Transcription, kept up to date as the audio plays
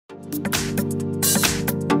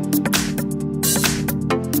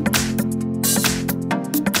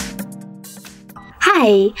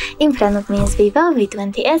Hi! In front of me is Vivo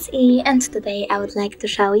V20 SE, and today I would like to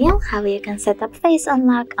show you how you can set up face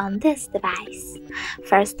unlock on this device.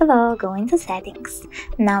 First of all, go into settings.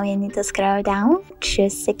 Now you need to scroll down,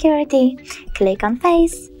 choose security, click on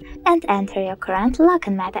face, and enter your current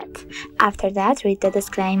login method. After that, read the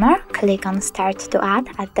disclaimer, click on start to add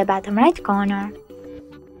at the bottom right corner.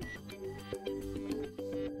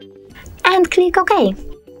 And click OK.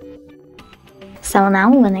 So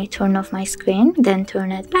now when I turn off my screen, then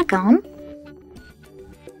turn it back on,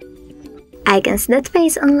 I can see that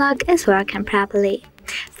face unlock is working properly.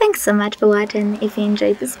 Thanks so much for watching. If you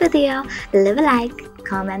enjoyed this video, leave a like,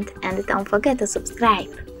 comment, and don't forget to subscribe.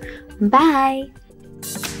 Bye!